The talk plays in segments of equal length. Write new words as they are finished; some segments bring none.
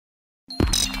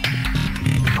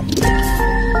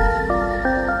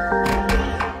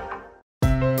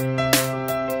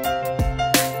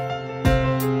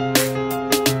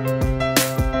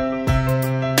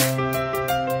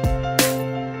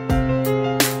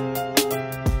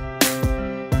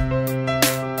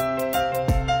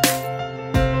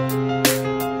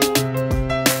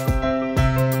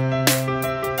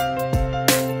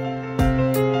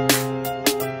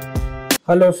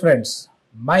Hello friends,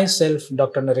 myself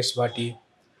Dr. Naresh Bhati,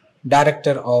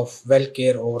 Director of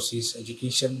Welcare Overseas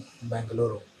Education,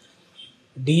 Bangalore.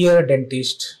 Dear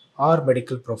dentists or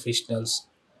medical professionals,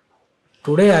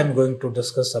 today I am going to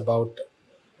discuss about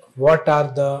what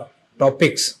are the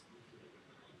topics,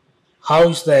 how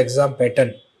is the exam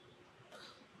pattern,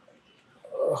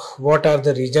 what are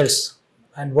the results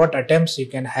and what attempts you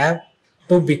can have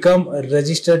to become a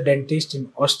registered dentist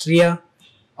in Austria,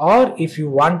 or if you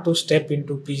want to step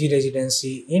into PG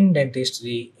residency in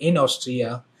dentistry in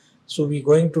Austria. So we're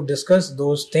going to discuss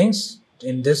those things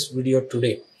in this video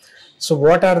today. So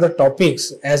what are the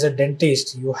topics as a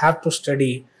dentist you have to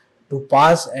study to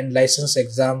pass and license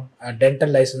exam, a dental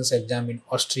license exam in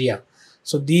Austria?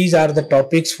 So these are the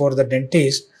topics for the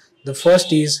dentist. The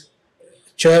first is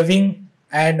chewing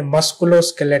and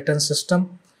musculoskeletal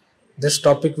system. This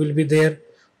topic will be there.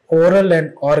 Oral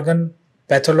and organ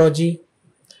pathology.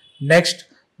 Next,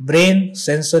 brain,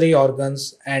 sensory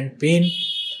organs and pain.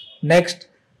 Next,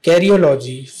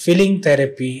 cardiology, filling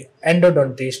therapy,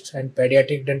 endodontist and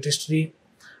pediatric dentistry.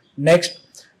 Next,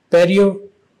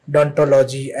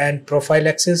 periodontology and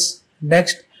prophylaxis.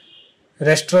 Next,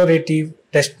 restorative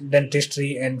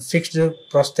dentistry and fixed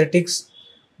prosthetics.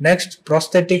 Next,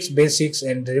 prosthetics basics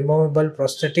and removable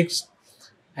prosthetics.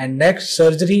 And next,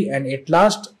 surgery, and at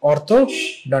last,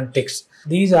 orthodontics.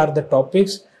 These are the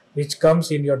topics which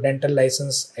comes in your dental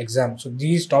license exam. So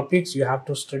these topics you have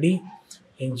to study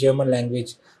in German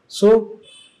language. So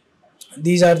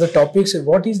these are the topics.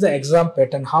 What is the exam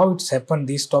pattern, how it's happened,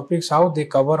 these topics, how they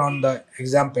cover on the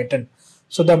exam pattern.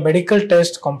 So the medical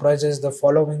test comprises the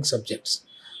following subjects.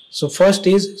 So first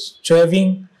is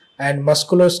chewing and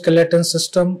musculoskeletal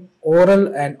system,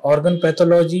 oral and organ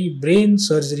pathology, brain,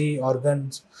 surgery,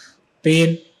 organs,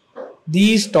 pain.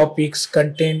 These topics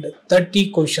contained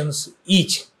 30 questions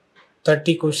each.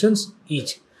 30 questions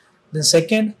each. Then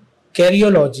second,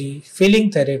 cardiology,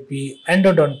 filling therapy,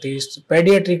 endodontist,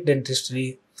 pediatric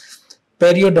dentistry,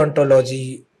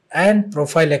 periodontology and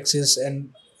prophylaxis and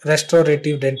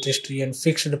restorative dentistry and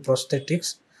fixed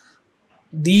prosthetics.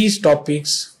 These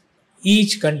topics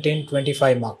each contain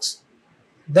 25 marks.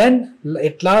 Then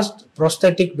at last,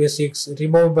 prosthetic basics,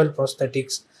 removable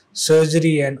prosthetics,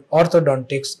 surgery and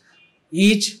orthodontics.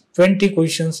 Each 20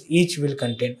 questions each will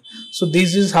contain. So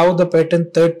this is how the pattern: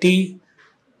 30,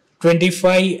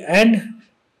 25 and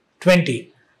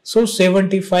 20. So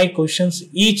 75 questions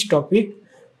each topic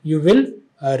you will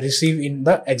receive in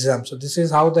the exam. So this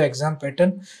is how the exam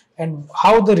pattern and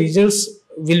how the results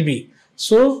will be.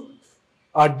 So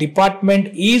a department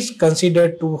is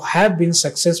considered to have been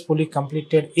successfully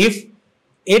completed if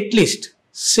at least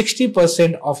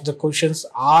 60% of the questions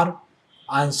are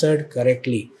answered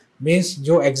correctly. Means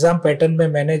जो exam pattern में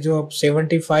मैंने जो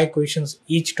 75 questions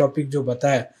each topic जो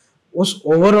बताया, उस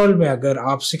overall में अगर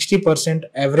आप 60%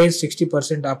 एवरेज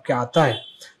 60% आपके आता है,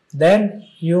 then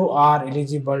you are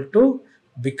eligible to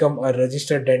become a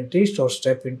registered dentist और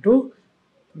step into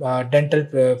dental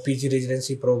PG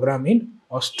residency program in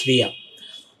Austria.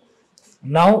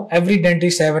 Now every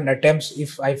dentist have an attempts.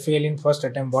 If I fail in first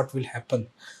attempt, what will happen?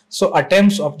 So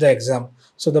attempts of the exam.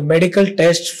 So the medical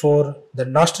test for the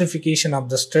nostrification of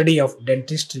the study of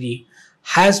dentistry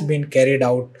has been carried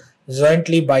out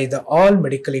jointly by the all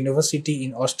medical university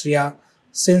in Austria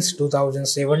since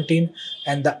 2017,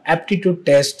 and the aptitude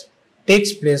test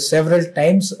takes place several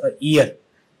times a year.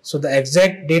 So the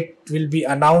exact date will be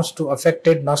announced to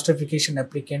affected nostrification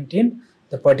applicant in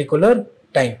the particular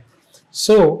time.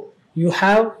 So you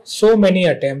have so many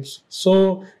attempts.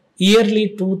 So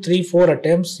yearly 2, 3, 4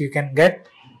 attempts you can get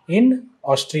in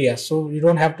Austria. So you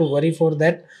don't have to worry for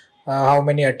that how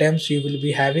many attempts you will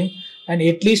be having, and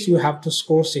at least you have to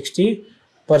score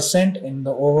 60% in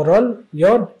the overall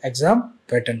your exam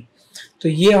pattern. तो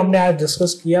ये हमने आज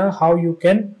discuss किया how you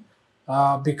can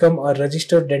become a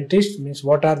registered dentist, means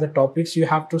what are the topics you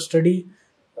have to study,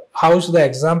 how is the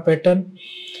exam pattern,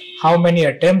 how many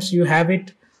attempts you have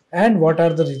it, and what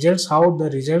are the results, how the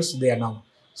results they announce.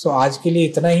 So आज के लिए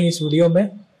इतना ही इस video में,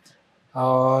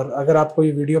 और अगर आपको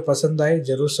ये वीडियो पसंद आए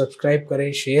जरूर सब्सक्राइब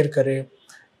करें, शेयर करें,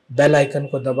 बेल आइकन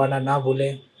को दबाना ना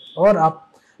भूलें, और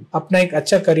आप अपना एक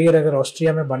अच्छा करियर अगर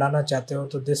ऑस्ट्रिया में बनाना चाहते हो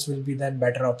तो this will be then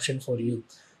better option for you.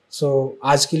 सो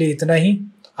आज के लिए इतना ही.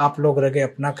 आप लोग रखें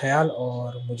अपना ख्याल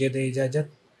और मुझे दे इजाज़त.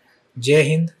 जय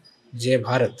हिंद, जय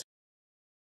भारत.